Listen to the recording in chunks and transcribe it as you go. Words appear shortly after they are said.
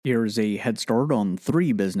Here's a head start on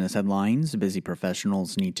 3 business headlines busy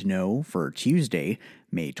professionals need to know for Tuesday,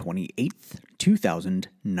 May 28th,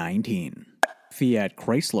 2019. Fiat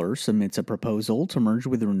Chrysler submits a proposal to merge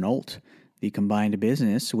with Renault. The combined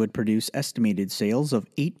business would produce estimated sales of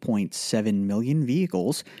 8.7 million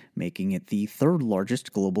vehicles, making it the third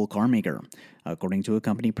largest global car maker. According to a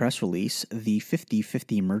company press release, the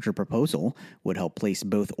 50-50 merger proposal would help place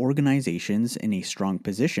both organizations in a strong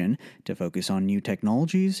position to focus on new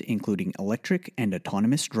technologies, including electric and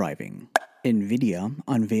autonomous driving. NVIDIA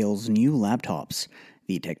unveils new laptops.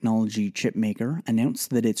 The technology chip maker announced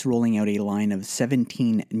that it's rolling out a line of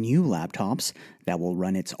 17 new laptops that will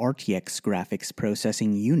run its RTX graphics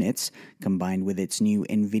processing units combined with its new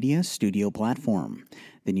NVIDIA Studio platform.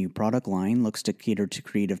 The new product line looks to cater to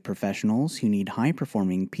creative professionals who need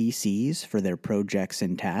high-performing PCs for their projects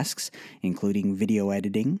and tasks, including video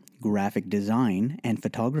editing, graphic design, and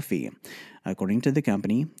photography. According to the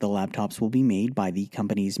company, the laptops will be made by the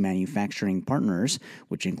company's manufacturing partners,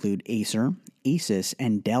 which include Acer, Asus,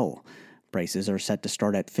 and Dell. Prices are set to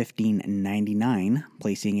start at $15.99,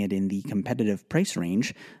 placing it in the competitive price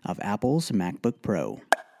range of Apple's MacBook Pro.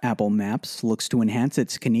 Apple Maps looks to enhance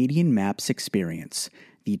its Canadian Maps experience.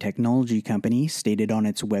 The technology company stated on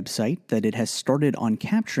its website that it has started on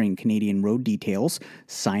capturing Canadian road details,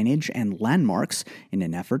 signage, and landmarks in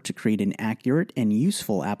an effort to create an accurate and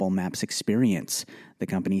useful Apple Maps experience. The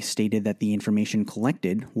company stated that the information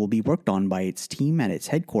collected will be worked on by its team at its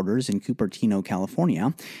headquarters in Cupertino,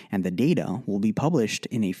 California, and the data will be published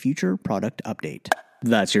in a future product update.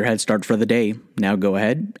 That's your head start for the day. Now go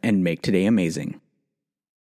ahead and make today amazing.